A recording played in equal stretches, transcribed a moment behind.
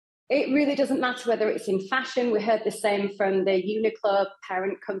It really doesn't matter whether it's in fashion. We heard the same from the Uniqlo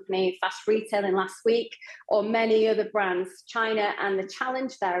parent company, fast retailing last week, or many other brands, China, and the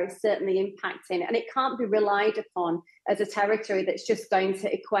challenge there is certainly impacting. And it can't be relied upon as a territory that's just going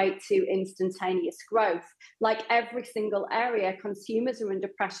to equate to instantaneous growth. Like every single area, consumers are under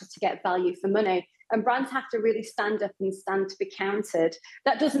pressure to get value for money. And brands have to really stand up and stand to be counted.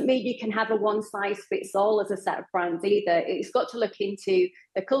 That doesn't mean you can have a one-size-fits-all as a set of brands either. It's got to look into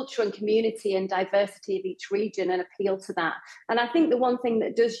the culture and community and diversity of each region and appeal to that. And I think the one thing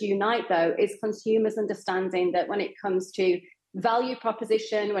that does unite, though, is consumers understanding that when it comes to value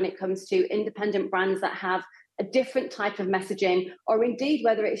proposition, when it comes to independent brands that have a different type of messaging, or indeed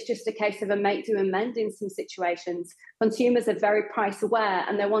whether it's just a case of a make do and mend in some situations, consumers are very price aware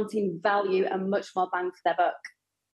and they're wanting value and much more bang for their buck.